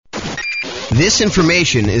This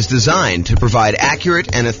information is designed to provide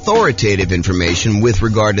accurate and authoritative information with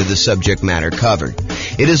regard to the subject matter covered.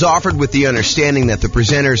 It is offered with the understanding that the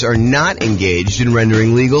presenters are not engaged in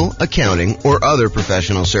rendering legal, accounting, or other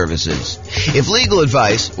professional services. If legal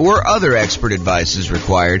advice or other expert advice is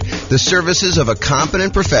required, the services of a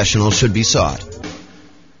competent professional should be sought.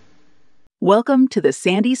 Welcome to the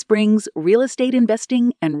Sandy Springs Real Estate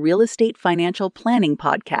Investing and Real Estate Financial Planning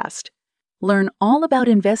Podcast. Learn all about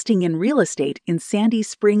investing in real estate in Sandy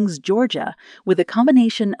Springs, Georgia, with a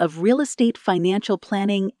combination of real estate financial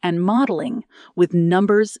planning and modeling with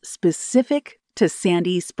numbers specific to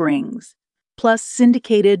Sandy Springs, plus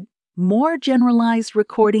syndicated, more generalized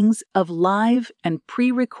recordings of live and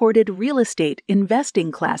pre-recorded real estate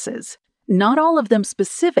investing classes, not all of them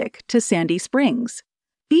specific to Sandy Springs.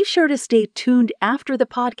 Be sure to stay tuned after the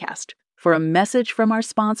podcast for a message from our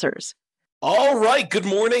sponsors. All right. Good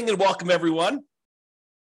morning and welcome, everyone.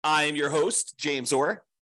 I am your host, James Orr.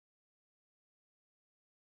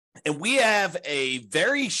 And we have a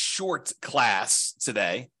very short class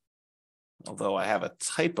today, although I have a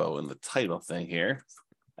typo in the title thing here.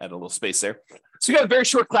 Add a little space there. So we got a very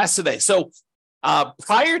short class today. So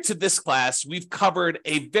prior to this class, we've covered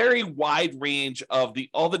a very wide range of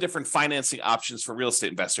all the different financing options for real estate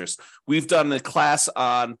investors. We've done a class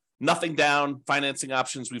on nothing down financing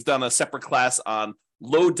options. We've done a separate class on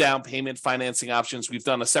low down payment financing options. We've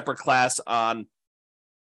done a separate class on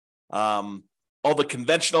all the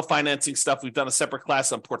conventional financing stuff. We've done a separate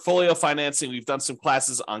class on portfolio financing. We've done some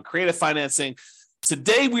classes on creative financing.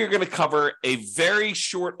 Today, we are going to cover a very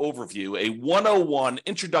short overview, a 101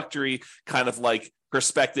 introductory kind of like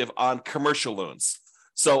perspective on commercial loans.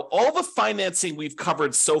 So all the financing we've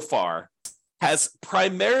covered so far has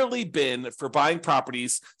primarily been for buying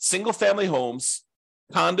properties, single-family homes,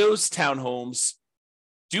 condos, townhomes,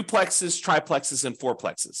 duplexes, triplexes, and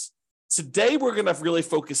fourplexes. Today, we're going to really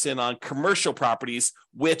focus in on commercial properties,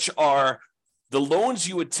 which are the loans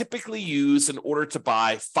you would typically use in order to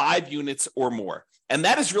buy 5 units or more. And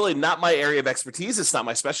that is really not my area of expertise. It's not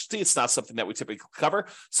my specialty. It's not something that we typically cover.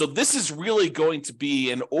 So this is really going to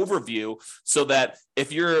be an overview so that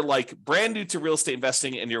if you're like brand new to real estate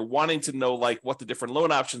investing and you're wanting to know like what the different loan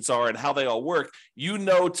options are and how they all work, you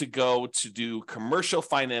know to go to do commercial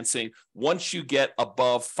financing once you get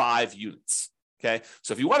above 5 units. Okay,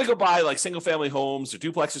 so if you want to go buy like single-family homes or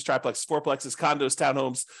duplexes, triplexes, fourplexes, condos,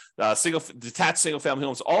 townhomes, detached single-family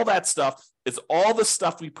homes, all that stuff is all the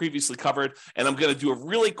stuff we previously covered. And I'm going to do a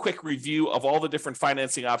really quick review of all the different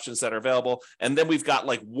financing options that are available. And then we've got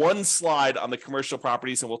like one slide on the commercial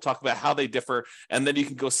properties, and we'll talk about how they differ. And then you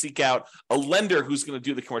can go seek out a lender who's going to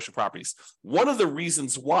do the commercial properties. One of the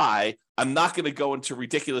reasons why I'm not going to go into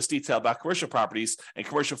ridiculous detail about commercial properties and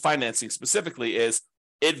commercial financing specifically is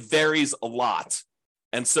it varies a lot.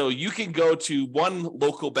 And so you can go to one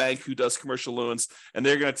local bank who does commercial loans, and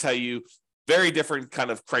they're going to tell you very different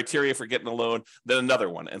kind of criteria for getting a loan than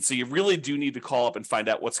another one. And so you really do need to call up and find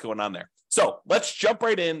out what's going on there. So let's jump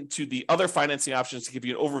right into the other financing options to give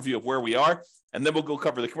you an overview of where we are, and then we'll go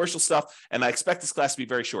cover the commercial stuff. And I expect this class to be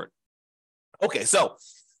very short. Okay, so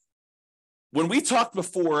when we talked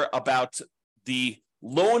before about the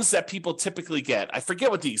loans that people typically get, I forget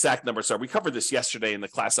what the exact numbers are. We covered this yesterday in the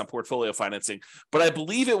class on portfolio financing, but I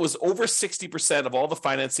believe it was over 60% of all the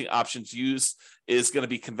financing options used is going to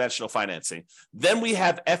be conventional financing. Then we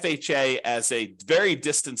have FHA as a very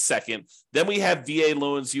distant second. Then we have VA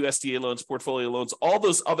loans, USDA loans, portfolio loans, all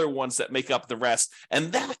those other ones that make up the rest.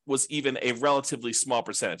 And that was even a relatively small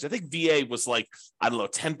percentage. I think VA was like,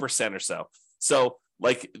 10% or so. So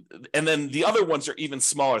and then the other ones are even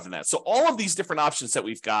smaller than that. So all of these different options that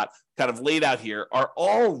we've got kind of laid out here are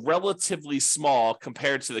all relatively small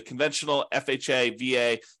compared to the conventional FHA,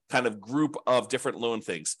 VA kind of group of different loan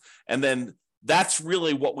things. And then that's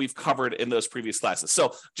really what we've covered in those previous classes.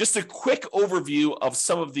 So just a quick overview of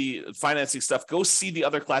some of the financing stuff. Go see the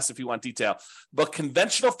other class if you want detail. But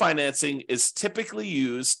conventional financing is typically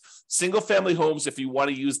used single family homes if you want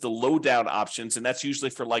to use the low down options. And that's usually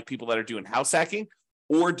for like people that are doing house hacking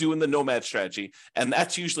or doing the nomad strategy. And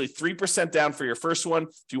that's usually 3% down for your first one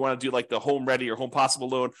if you want to do like the home ready or home possible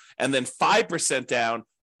loan, and then 5% down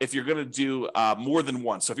if you're going to do more than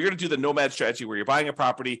one. So if you're going to do the nomad strategy where you're buying a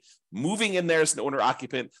property, moving in there as an owner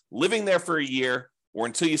occupant, living there for a year, or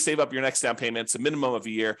until you save up your next down payment, it's a minimum of a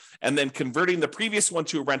year, and then converting the previous one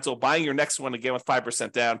to a rental, buying your next one again with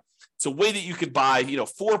 5% down. It's a way that you could buy,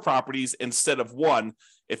 4 properties instead of one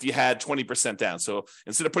if you had 20% down. So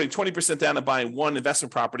instead of putting 20% down and buying one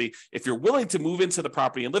investment property, if you're willing to move into the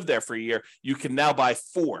property and live there for a year, you can now buy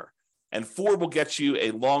 4. And 4 will get you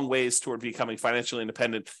a long ways toward becoming financially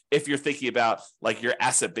independent if you're thinking about like your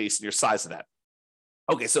asset base and your size of that.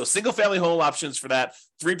 Okay, so single family home options for that,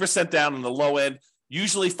 3% down on the low end,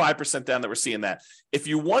 usually 5% down that we're seeing that. If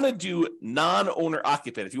you want to do non-owner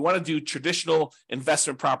occupant, if you want to do traditional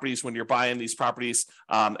investment properties when you're buying these properties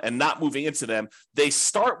and not moving into them, they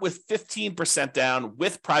start with 15% down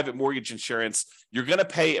with private mortgage insurance. You're going to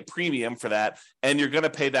pay a premium for that, and you're going to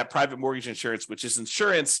pay that private mortgage insurance, which is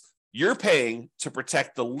insurance you're paying to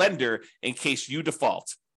protect the lender in case you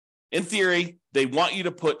default. In theory, they want you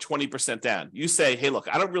to put 20% down. You say, hey, look,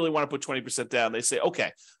 I don't really want to put 20% down. They say,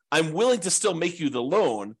 okay, I'm willing to still make you the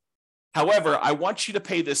loan. However, I want you to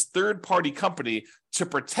pay this third-party company to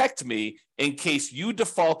protect me in case you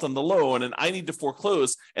default on the loan and I need to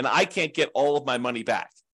foreclose and I can't get all of my money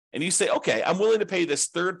back. And you say, okay, I'm willing to pay this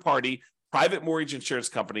third-party private mortgage insurance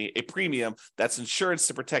company a premium that's insurance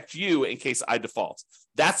to protect you in case I default.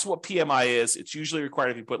 That's what PMI is. It's usually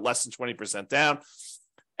required if you put less than 20% down.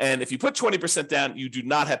 And if you put 20% down, you do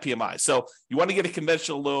not have PMI. So you want to get a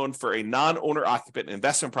conventional loan for a non-owner occupant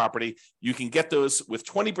investment property. You can get those with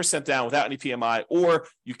 20% down without any PMI, or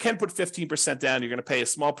you can put 15% down. You're going to pay a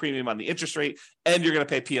small premium on the interest rate, and you're going to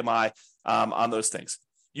pay PMI on those things.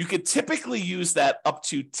 You could typically use that up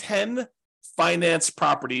to 10 finance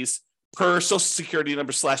properties per Social Security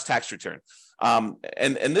number / tax return.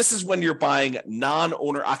 And this is when you're buying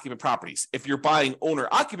non-owner occupant properties. If you're buying owner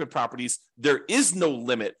occupant properties, there is no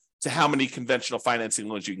limit to how many conventional financing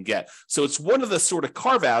loans you can get. So it's one of the sort of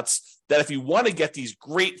carve-outs that if you want to get these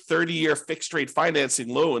great 30-year fixed rate financing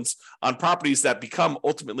loans on properties that become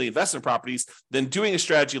ultimately investment properties, then doing a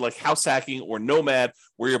strategy like house hacking or Nomad,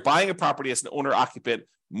 where you're buying a property as an owner occupant,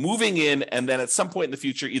 moving in, and then at some point in the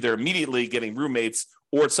future, either immediately getting roommates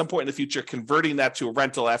or at some point in the future, converting that to a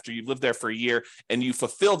rental after you've lived there for a year and you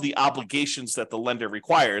fulfill the obligations that the lender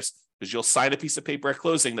requires, because you'll sign a piece of paper at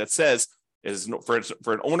closing that says,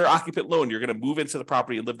 for an owner-occupant loan, you're going to move into the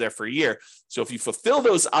property and live there for a year. So if you fulfill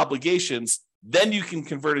those obligations, then you can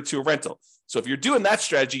convert it to a rental. So if you're doing that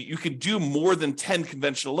strategy, you can do more than 10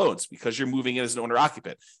 conventional loans because you're moving in as an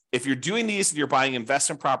owner-occupant. If you're doing these and you're buying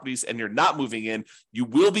investment properties and you're not moving in, you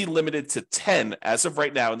will be limited to 10 as of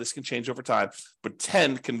right now, and this can change over time, but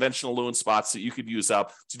 10 conventional loan spots that you could use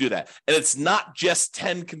up to do that. And it's not just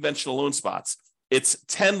 10 conventional loan spots. It's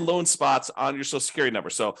 10 loan spots on your Social Security number.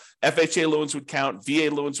 So FHA loans would count,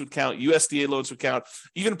 VA loans would count, USDA loans would count,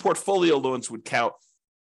 even portfolio loans would count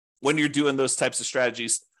when you're doing those types of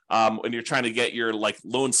strategies, when you're trying to get your like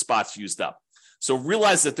loan spots used up. So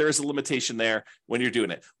realize that there is a limitation there when you're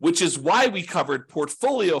doing it, which is why we covered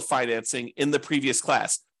portfolio financing in the previous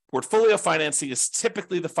class. Portfolio financing is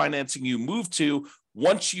typically the financing you move to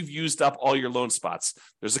once you've used up all your loan spots.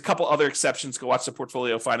 There's a couple other exceptions. Go watch the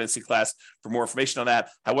portfolio financing class for more information on that.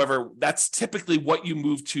 However, that's typically what you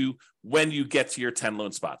move to when you get to your 10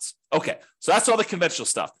 loan spots. Okay, so that's all the conventional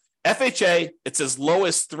stuff. FHA, it's as low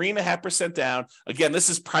as 3.5% down. Again, this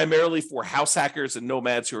is primarily for house hackers and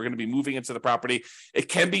nomads who are going to be moving into the property. It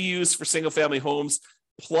can be used for single-family homes,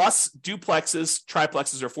 plus duplexes,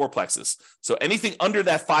 triplexes, or fourplexes. So anything under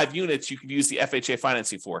that 5 units, you can use the FHA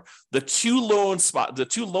financing for. The two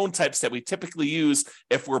loan types that we typically use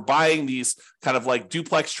if we're buying these kind of like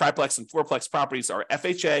duplex, triplex, and fourplex properties are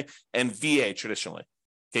FHA and VA traditionally.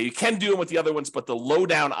 Okay, you can do them with the other ones, but the low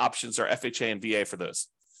down options are FHA and VA for those.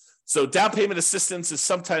 So down payment assistance is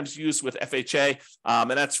sometimes used with FHA,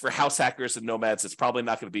 and that's for house hackers and nomads. It's probably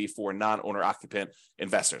not going to be for non-owner occupant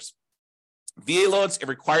investors. VA loans, it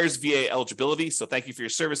requires VA eligibility. So thank you for your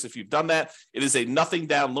service if you've done that. It is a nothing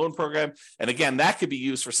down loan program. And again, that could be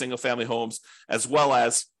used for single family homes as well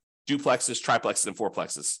as duplexes, triplexes, and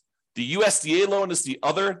fourplexes. The USDA loan is the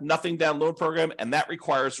other nothing down loan program, and that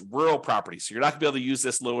requires rural property. So you're not going to be able to use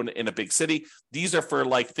this loan in a big city. These are for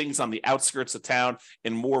like things on the outskirts of town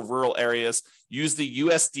in more rural areas. Use the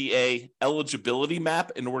USDA eligibility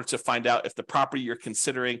map in order to find out if the property you're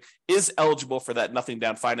considering is eligible for that nothing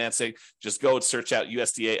down financing. Just go and search out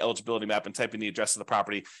USDA eligibility map and type in the address of the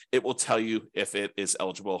property. It will tell you if it is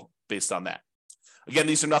eligible based on that. Again,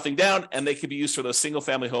 these are nothing down, and they can be used for those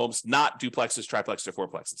single-family homes, not duplexes, triplexes, or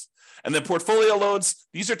fourplexes. And then portfolio loans,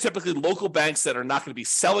 these are typically local banks that are not going to be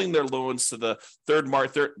selling their loans to the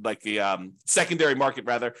secondary market,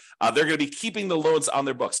 rather. They're going to be keeping the loans on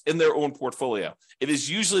their books in their own portfolio. It is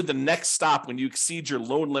usually the next stop when you exceed your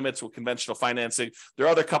loan limits with conventional financing. There are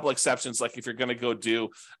other couple exceptions, like if you're going to go do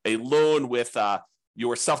a loan with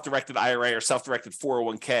your self-directed IRA or self-directed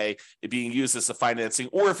 401k being used as a financing,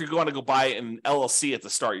 or if you're going to go buy an LLC at the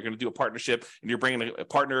start, you're going to do a partnership and you're bringing a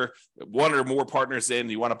partner, one or more partners in,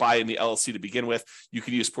 you want to buy in the LLC to begin with, you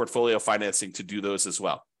can use portfolio financing to do those as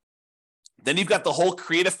well. Then you've got the whole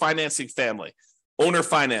creative financing family, owner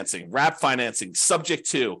financing, wrap financing, subject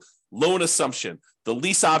to, loan assumption, the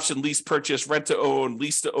lease option, lease purchase, rent to own,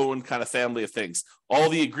 lease to own kind of family of things. All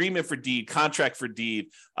the agreement for deed, contract for deed,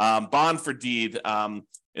 bond for deed,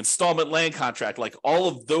 installment land contract, like all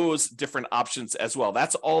of those different options as well.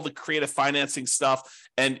 That's all the creative financing stuff.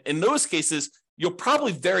 And in those cases, you'll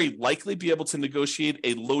probably very likely be able to negotiate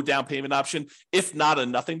a low down payment option, if not a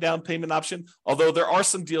nothing down payment option, although there are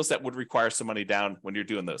some deals that would require some money down when you're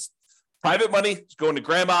doing those. Private money, going to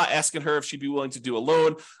grandma, asking her if she'd be willing to do a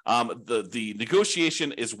loan. The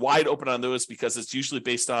negotiation is wide open on those because it's usually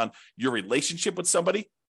based on your relationship with somebody.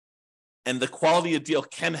 And the quality of deal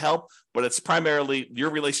can help, but it's primarily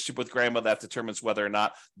your relationship with grandma that determines whether or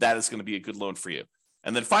not that is going to be a good loan for you.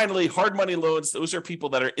 And then finally, hard money loans. Those are people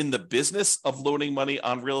that are in the business of loaning money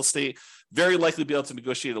on real estate, very likely be able to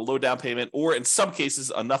negotiate a low down payment, or in some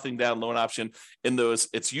cases, a nothing down loan option. In those,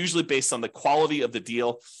 it's usually based on the quality of the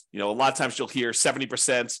deal. You know, a lot of times you'll hear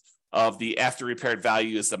 70% of the after repaired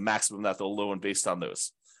value is the maximum that they'll loan based on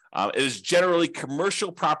those. It is generally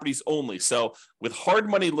commercial properties only. So with hard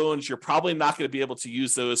money loans, you're probably not going to be able to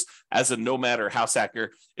use those as a nomad or house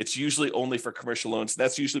hacker. It's usually only for commercial loans.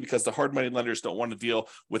 That's usually because the hard money lenders don't want to deal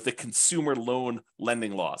with the consumer loan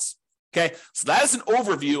lending laws. Okay, so that is an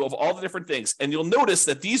overview of all the different things. And you'll notice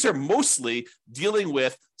that these are mostly dealing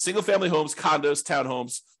with single family homes, condos,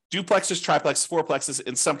 townhomes, duplexes, triplexes, fourplexes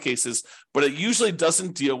in some cases, but it usually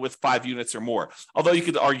doesn't deal with 5 units or more. Although you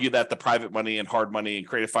could argue that the private money and hard money and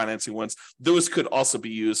creative financing ones, those could also be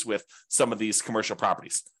used with some of these commercial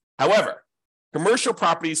properties. However, commercial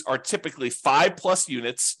properties are typically 5+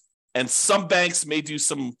 units, and some banks may do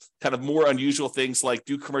some kind of more unusual things like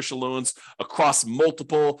do commercial loans across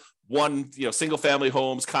multiple single family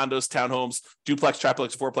homes, condos, townhomes, duplex,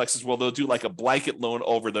 triplex, fourplexes. Well, they'll do like a blanket loan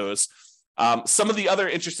over those. Some of the other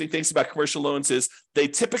interesting things about commercial loans is they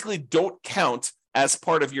typically don't count as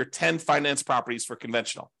part of your 10 finance properties for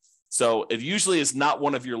conventional. So it usually is not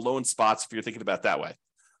one of your loan spots if you're thinking about it that way.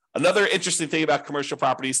 Another interesting thing about commercial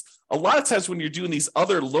properties, a lot of times when you're doing these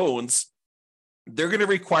other loans, they're going to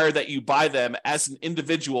require that you buy them as an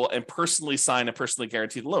individual and personally sign and personally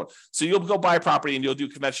guarantee the loan. So you'll go buy a property and you'll do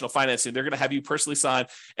conventional financing. They're going to have you personally sign,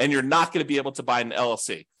 and you're not going to be able to buy an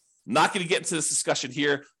LLC. Not going to get into this discussion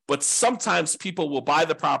here, but sometimes people will buy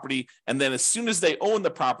the property, and then as soon as they own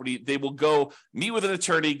the property, they will go meet with an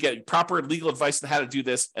attorney, get proper legal advice on how to do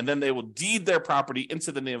this, and then they will deed their property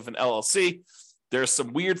into the name of an LLC. There's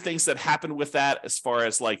some weird things that happen with that as far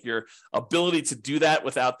as like your ability to do that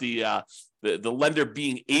without the lender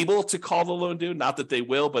being able to call the loan due. Not that they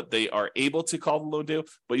will, but they are able to call the loan due.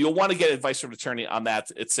 But you'll want to get advice from an attorney on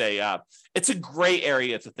that. It's a gray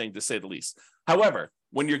area to say the least. However,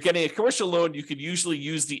 when you're getting a commercial loan, you could usually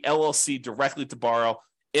use the LLC directly to borrow.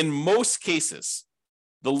 In most cases,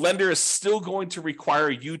 the lender is still going to require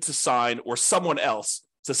you to sign or someone else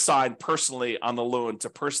to sign personally on the loan to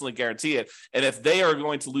personally guarantee it. And if they are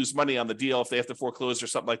going to lose money on the deal, if they have to foreclose or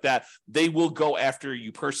something like that, they will go after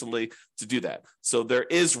you personally to do that. So there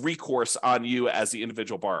is recourse on you as the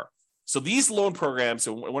individual borrower. So these loan programs,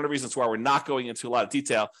 and one of the reasons why we're not going into a lot of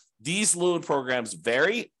detail, these loan programs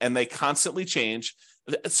vary and they constantly change.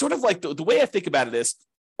 It's sort of like the way I think about it is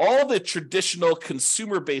all the traditional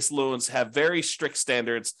consumer-based loans have very strict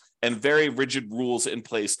standards and very rigid rules in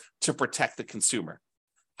place to protect the consumer.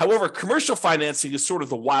 However, commercial financing is sort of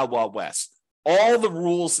the wild, wild west. All the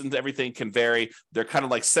rules and everything can vary. They're kind of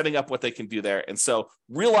like setting up what they can do there. And so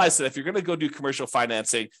realize that if you're going to go do commercial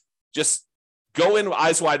financing, just go in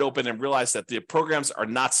eyes wide open and realize that the programs are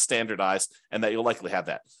not standardized and that you'll likely have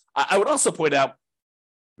that. I would also point out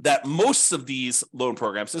that most of these loan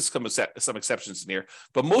programs, there's some exceptions in here,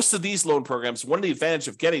 but most of these loan programs, one of the advantages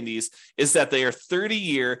of getting these is that they are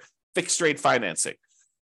 30-year fixed rate financing.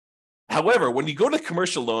 However, when you go to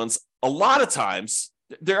commercial loans, a lot of times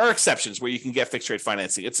there are exceptions where you can get fixed rate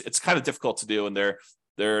financing. It's kind of difficult to do, and they're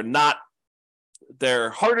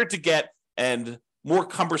harder to get and more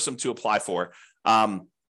cumbersome to apply for.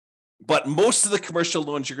 But most of the commercial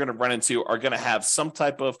loans you're going to run into are going to have some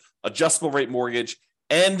type of adjustable rate mortgage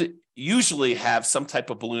and usually have some type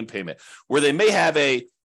of balloon payment where they may have a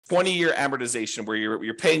 20-year amortization where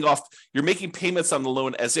you're paying off, you're making payments on the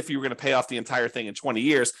loan as if you were going to pay off the entire thing in 20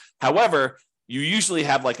 years. However, you usually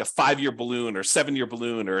have like a 5-year balloon or 7-year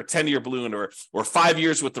balloon or a 10-year balloon or 5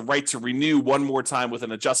 years with the right to renew one more time with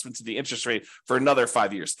an adjustment to the interest rate for another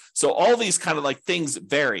 5 years. So all these kind of like things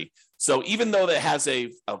vary. So even though that has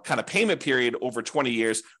a kind of payment period over 20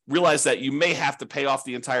 years, realize that you may have to pay off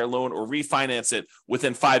the entire loan or refinance it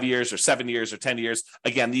within 5 years or 7 years or 10 years.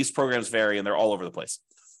 Again, these programs vary and they're all over the place.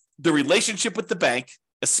 The relationship with the bank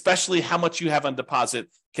especially how much you have on deposit,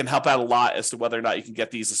 can help out a lot as to whether or not you can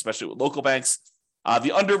get these, especially with local banks.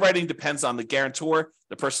 The underwriting depends on the guarantor,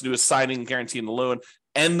 the person who is signing and guaranteeing the loan,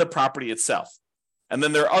 and the property itself. And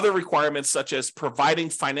then there are other requirements such as providing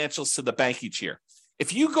financials to the bank each year.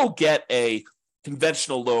 If you go get a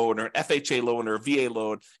conventional loan or an FHA loan or a VA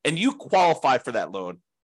loan and you qualify for that loan,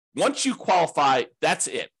 once you qualify, that's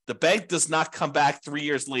it. The bank does not come back 3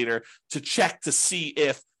 years later to check to see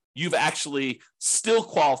if you've actually still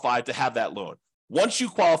qualified to have that loan. Once you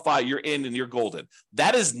qualify, you're in and you're golden.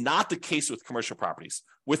 That is not the case with commercial properties.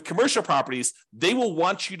 With commercial properties, they will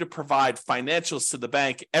want you to provide financials to the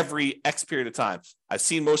bank every X period of time. I've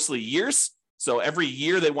seen mostly years. So every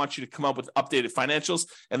year they want you to come up with updated financials,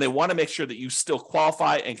 and they want to make sure that you still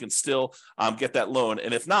qualify and can still get that loan.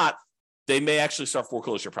 And if not, they may actually start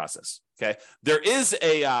foreclosure process. Okay. There is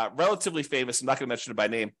a relatively famous, I'm not going to mention it by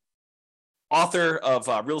name, author of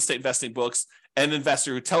real estate investing books, an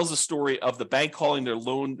investor who tells the story of the bank calling their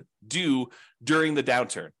loan due during the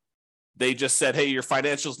downturn. They just said, hey, your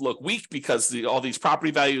financials look weak because all these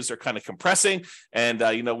property values are kind of compressing. And,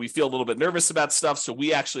 we feel a little bit nervous about stuff. So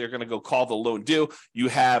we actually are going to go call the loan due. You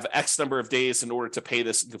have X number of days in order to pay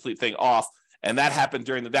this complete thing off. And that happened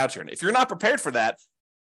during the downturn. If you're not prepared for that,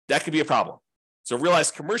 that could be a problem. So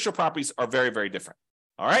realize commercial properties are very, very different.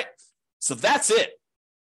 All right. So that's it.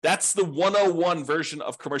 That's the 101 version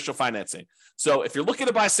of commercial financing. So if you're looking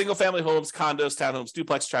to buy single family homes, condos, townhomes,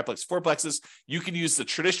 duplex, triplex, fourplexes, you can use the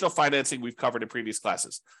traditional financing we've covered in previous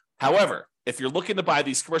classes. However, if you're looking to buy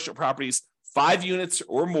these commercial properties, 5 units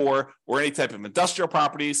or more, or any type of industrial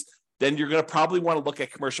properties, then you're going to probably want to look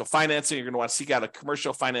at commercial financing. You're going to want to seek out a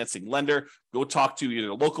commercial financing lender. Go talk to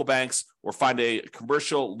either local banks or find a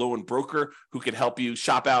commercial loan broker who can help you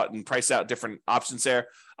shop out and price out different options there.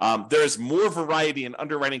 There's more variety in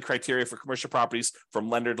underwriting criteria for commercial properties from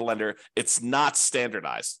lender to lender. It's not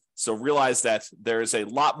standardized. So realize that there is a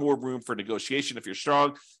lot more room for negotiation if you're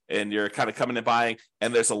strong and you're kind of coming and buying.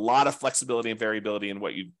 And there's a lot of flexibility and variability in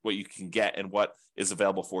what you can get and what is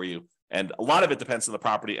available for you. And a lot of it depends on the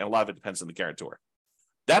property and a lot of it depends on the guarantor.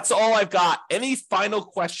 That's all I've got. Any final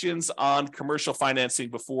questions on commercial financing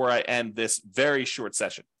before I end this very short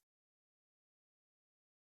session?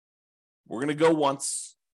 We're going to go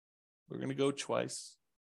once. We're going to go twice.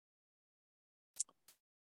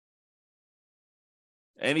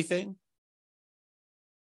 Anything?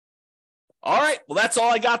 All right. Well, that's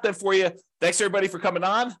all I got then for you. Thanks, everybody, for coming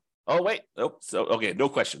on. Oh, wait. Nope. So, okay. No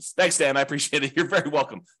questions. Thanks, Dan. I appreciate it. You're very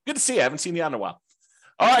welcome. Good to see you. I haven't seen you in a while.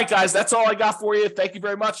 All right, guys. That's all I got for you. Thank you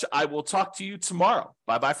very much. I will talk to you tomorrow.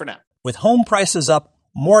 Bye-bye for now. With home prices up,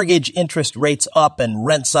 mortgage interest rates up, and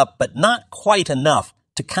rents up, but not quite enough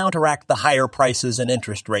to counteract the higher prices and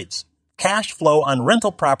interest rates, cash flow on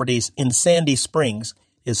rental properties in Sandy Springs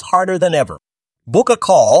is harder than ever. Book a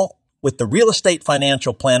call with the Real Estate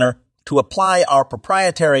Financial Planner to apply our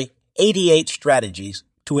proprietary 88 strategies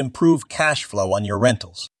to improve cash flow on your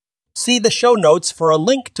rentals. See the show notes for a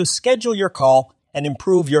link to schedule your call and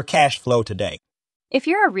improve your cash flow today. If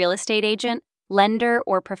you're a real estate agent, lender,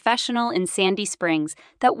 or professional in Sandy Springs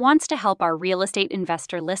that wants to help our real estate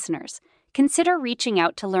investor listeners, consider reaching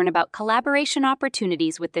out to learn about collaboration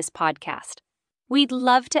opportunities with this podcast. We'd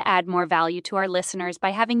love to add more value to our listeners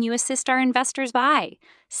by having you assist our investors buy,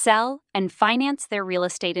 sell, and finance their real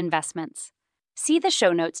estate investments. See the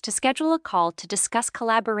show notes to schedule a call to discuss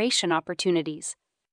collaboration opportunities.